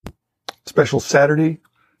special Saturday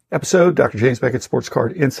episode, Dr. James Beckett Sports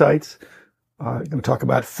Card Insights. I'm going to talk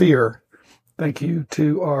about fear. Thank you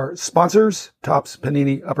to our sponsors, Topps,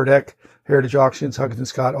 Panini, Upper Deck, Heritage Auctions, Huggins &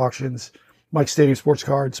 Scott Auctions, Mike Stadium Sports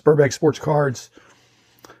Cards, Burbank Sports Cards,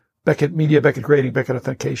 Beckett Media, Beckett Grading, Beckett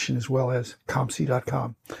Authentication, as well as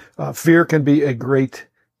ComC.com. Fear can be a great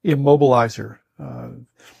immobilizer.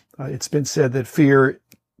 It's been said that fear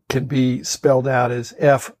can be spelled out as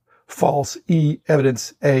F, false, E,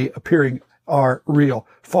 evidence, A, appearing, R, real.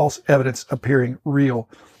 False evidence appearing real,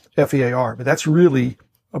 F-E-A-R. But that's really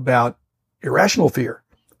about irrational fear,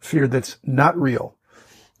 fear that's not real,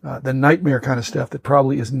 the nightmare kind of stuff that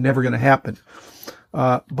probably is never going to happen.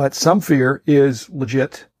 But some fear is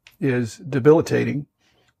legit, is debilitating,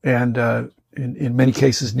 and in many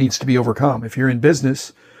cases needs to be overcome. If you're in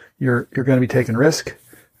business, you're going to be taking risk,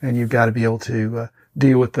 and you've got to be able to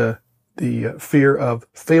deal with the fear of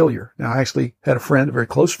failure. Now, I actually had a friend, a very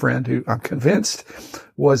close friend, who I'm convinced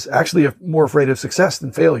was actually more afraid of success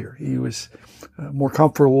than failure. He was more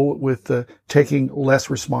comfortable with taking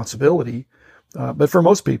less responsibility. But for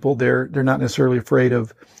most people, they're not necessarily afraid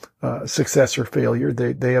of success or failure.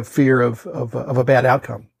 They have fear of a bad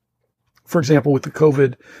outcome. For example, with the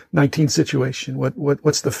COVID-19 situation,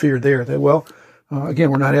 what's the fear there? That,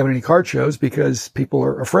 again, we're not having any card shows because people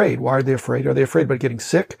are afraid. Why are they afraid? Are they afraid about getting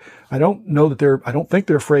sick? I don't think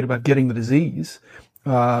they're afraid about getting the disease,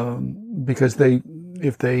 because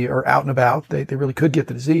if they are out and about, they really could get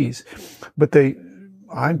the disease. But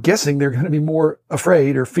I'm guessing they're going to be more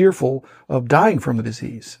afraid or fearful of dying from the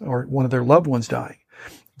disease or one of their loved ones dying.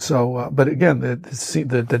 So, but again,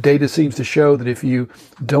 the data seems to show that if you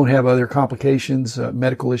don't have other complications,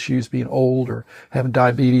 medical issues, being old or having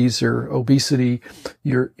diabetes or obesity,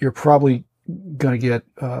 you're probably going to get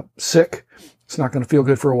sick. It's not going to feel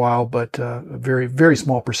good for a while, but a very, very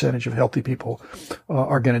small percentage of healthy people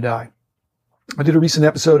are going to die. I did a recent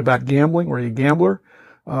episode about gambling. Were you a gambler?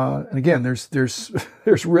 And again, there's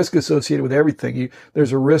risk associated with everything.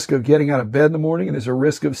 There's a risk of getting out of bed in the morning, and there's a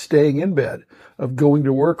risk of staying in bed, of going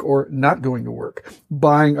to work or not going to work,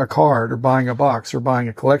 buying a card or buying a box or buying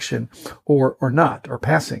a collection or not, or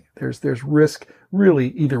passing. There's risk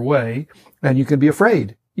really either way, and you can be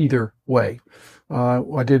afraid either way.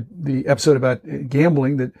 I did the episode about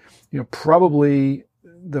gambling that, probably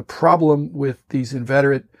the problem with these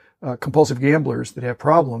inveterate compulsive gamblers that have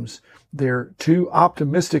problems, they're too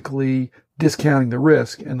optimistically discounting the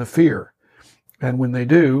risk and the fear. And when they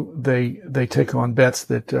do, they take on bets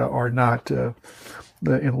that are not, in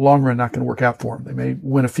the long run, not going to work out for them. They may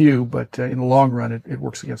win a few, but in the long run, it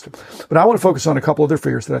works against them. But I want to focus on a couple other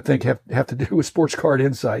fears that I think have to do with sports card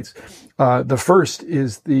insights. The first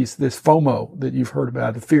is this FOMO that you've heard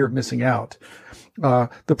about, the fear of missing out.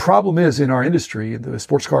 The problem is in our industry, in the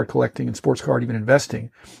sports card collecting and sports card even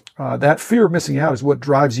investing, that fear of missing out is what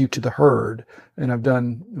drives you to the herd. And I've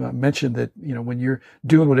mentioned that, when you're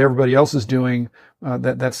doing what everybody else is doing,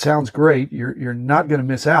 that sounds great. You're not going to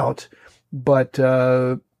miss out, but,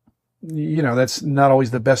 that's not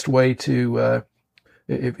always the best way to,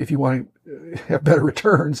 if you want to have better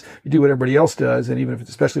returns, you do what everybody else does. And even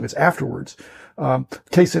especially if it's afterwards.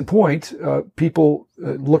 Case in point, people,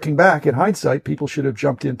 looking back in hindsight, people should have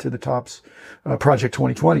jumped into the Topps Project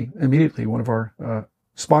 2020 immediately, one of our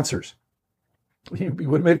sponsors. He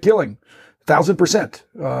would have made a killing,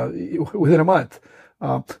 1,000% within a month.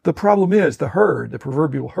 The problem is the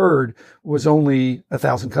proverbial herd, was only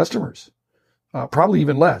 1,000 customers, probably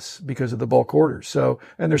even less because of the bulk orders. So,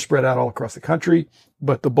 and they're spread out all across the country,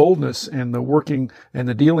 but the boldness and the working and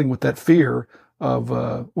the dealing with that fear of,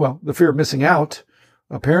 the fear of missing out,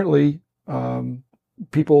 apparently,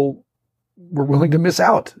 people were willing to miss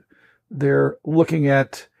out. They're looking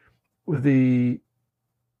at the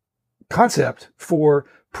concept for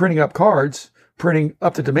printing up cards, printing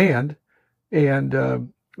up to demand, and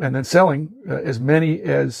then selling as many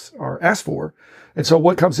as are asked for. And so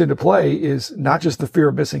what comes into play is not just the fear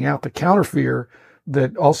of missing out, the counter fear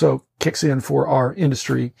that also kicks in for our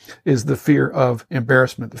industry is the fear of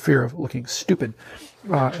embarrassment, the fear of looking stupid.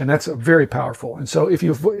 And that's very powerful. And so if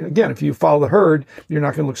you follow the herd, you're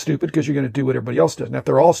not going to look stupid because you're going to do what everybody else does. And if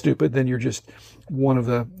they're all stupid, then you're just one of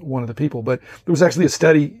the people. But there was actually a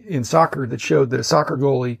study in soccer that showed that a soccer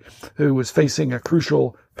goalie who was facing a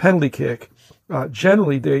crucial penalty kick,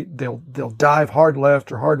 generally they'll dive hard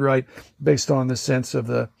left or hard right based on the sense of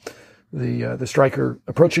the striker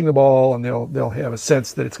approaching the ball, and they'll have a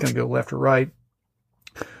sense that it's going to go left or right.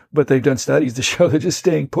 but they've done studies to show that just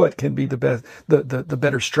staying put can be the best, the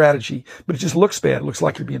better strategy. But it just looks bad. It looks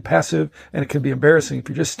like you're being passive, and it can be embarrassing if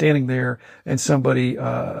you're just standing there and somebody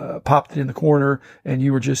popped it in the corner and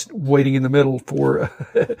you were just waiting in the middle for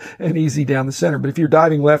an easy down the center. But if you're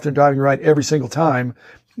diving left and diving right every single time,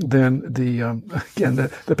 then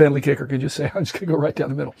the penalty kicker can just say, I'm just going to go right down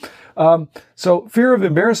the middle. So fear of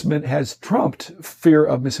embarrassment has trumped fear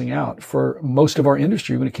of missing out for most of our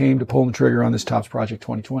industry when it came to pulling the trigger on this Topps Project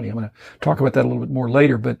 2020. I'm going to talk about that a little bit more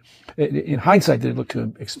later, but in hindsight, did it look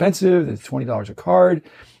too expensive? It's $20 a card.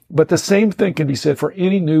 But the same thing can be said for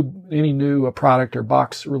any new product or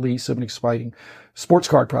box release of an exciting sports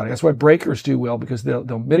card product. That's why breakers do well, because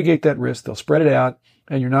they'll mitigate that risk. They'll spread it out,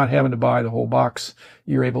 and you're not having to buy the whole box.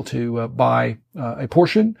 You're able to buy the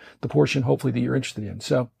portion hopefully that you're interested in.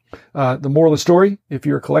 So the moral of the story, if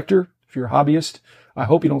you're a collector, if you're a hobbyist, I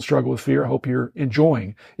hope you don't struggle with fear. I hope you're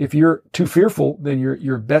enjoying. If you're too fearful, then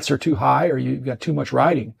your bets are too high, or you've got too much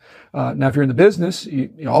riding. Now, if you're in the business,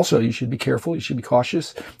 you should be careful. You should be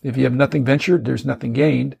cautious. If you have nothing ventured, there's nothing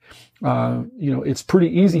gained. It's pretty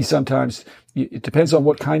easy sometimes. It depends on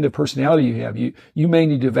what kind of personality you have. You may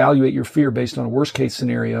need to evaluate your fear based on a worst case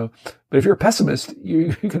scenario. But if you're a pessimist,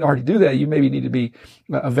 you can already do that. You maybe need to be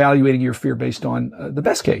evaluating your fear based on the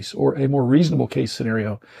best case or a more reasonable case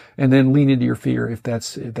scenario, and then lean into your fear if that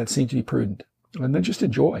seems to be prudent. And then just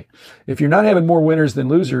enjoy. If you're not having more winners than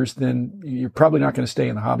losers, then you're probably not going to stay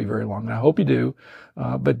in the hobby very long. And I hope you do,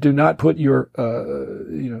 but do not put your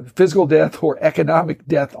physical death or economic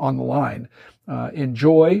death on the line.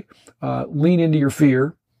 Enjoy, lean into your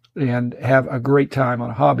fear, and have a great time on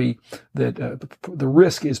a hobby that the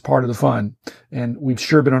risk is part of the fun. And we've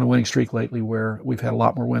sure been on a winning streak lately where we've had a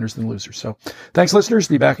lot more winners than losers. So thanks, listeners.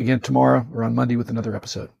 Be back again tomorrow or on Monday with another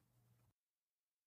episode.